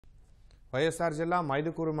వైఎస్ఆర్ జిల్లా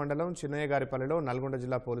మైదుకూరు మండలం చిన్నయ్యగారిపల్లెలో నల్గొండ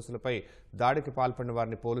జిల్లా పోలీసులపై దాడికి పాల్పడిన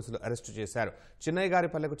వారిని పోలీసులు అరెస్టు చేశారు.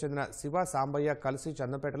 చిన్నయ్యగారిపల్లెకు చెందిన శివ సాంబయ్య కలిసి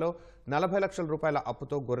చందంపేటలో 40 లక్షల రూపాయల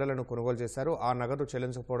అప్పుతో గొర్రెలను కొనుగోలు చేశారు. ఆ నగదు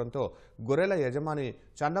చెల్లించకపోవడంతో గొర్రెల యజమాని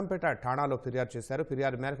చందంపేట ఠాణాలో ఫిర్యాదు చేశారు.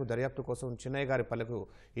 ఫిర్యాదు మేరకు దర్యాప్తు కోసం చిన్నయ్యగారిపల్లెకు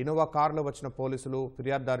ఇన్నోవా కారులో వచ్చిన పోలీసులు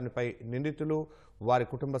ఫిర్యాదుదారునిపై నిందితులు వారి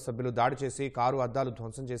కుటుంబ సభ్యులు దాడి చేసి కారు అద్దాలు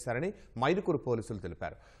ధ్వంసం చేశారని మైదుకూరు పోలీసులు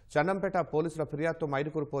తెలిపారు. చందంపేట పోలీసుల ఫిర్యాదుతో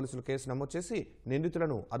మైదుకూరు పోలీసులు కేసు నమోదు చేసి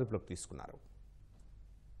నిందితులను అదుపులోకి తీసుకున్నారు.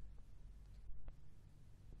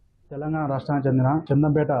 తెలంగాణ రాష్ట్రానికి చెందిన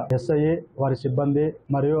చందంపేట ఎస్ఐ వారి సిబ్బంది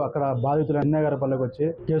మరియు అక్కడ బాధితులు చిన్నయ్యగారిపల్లెకి వచ్చి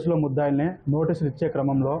కేసులో ముద్దాయిల్ని నోటీసులు ఇచ్చే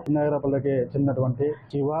క్రమంలో చిన్నయ్యగారిపల్లెకి చెందినటువంటి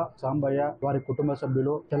శివ సాంబయ్య వారి కుటుంబ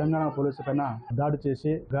సభ్యులు తెలంగాణ పోలీసు పైన దాడి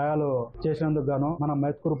చేసి గాయాలు చేసినందుకు గాను మన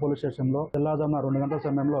మైదుకూరు పోలీస్ స్టేషన్ లో తెల్లవారుజామున 2 గంటల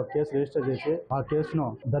సమయంలో కేసు రిజిస్టర్ చేసి ఆ కేసును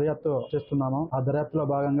దర్యాప్తు చేస్తున్నాము. ఆ దర్యాప్తులో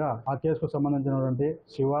భాగంగా ఆ కేసుకు సంబంధించినటువంటి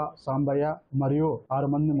శివ సాంబయ్య మరియు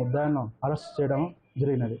 6 మంది ముద్దాయిలను అరెస్ట్ చేయడం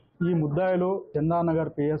జరిగినది. ఈ ముద్దాయిలు Chandanagar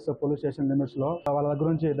PS police station limits లో వాళ్ళ దగ్గర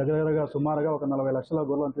నుంచి దగ్గరగా సుమారుగా ఒక 40 లక్షల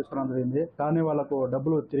గొర్రెలను తీసుకోవడం జరిగింది. కానీ వాళ్ళకు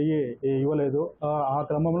డబ్బులు తిరిగి ఇవ్వలేదు. ఆ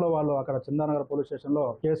క్రమంలో వాళ్ళు అక్కడ చందానగర్ పోలీస్ స్టేషన్ లో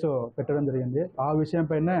కేసు పెట్టడం జరిగింది. ఆ విషయం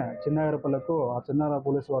పైనే చిన్నగారిపల్లెకు ఆ చందానగర్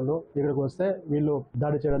పోలీసు వాళ్ళు ఇక్కడికి వస్తే వీళ్ళు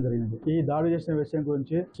దాడి చేయడం జరిగింది. ఈ దాడి చేసిన విషయం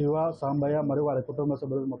గురించి శివ సాంబయ్య మరియు వారి కుటుంబ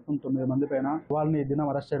సభ్యులు మొత్తం 9 మంది పైన వాళ్ళని దినం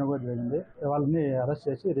అరెస్ట్ చేయడం కూడా జరిగింది. వాళ్ళని అరెస్ట్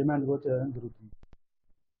చేసి రిమాండ్ కూడా చేయడం జరుగుతుంది.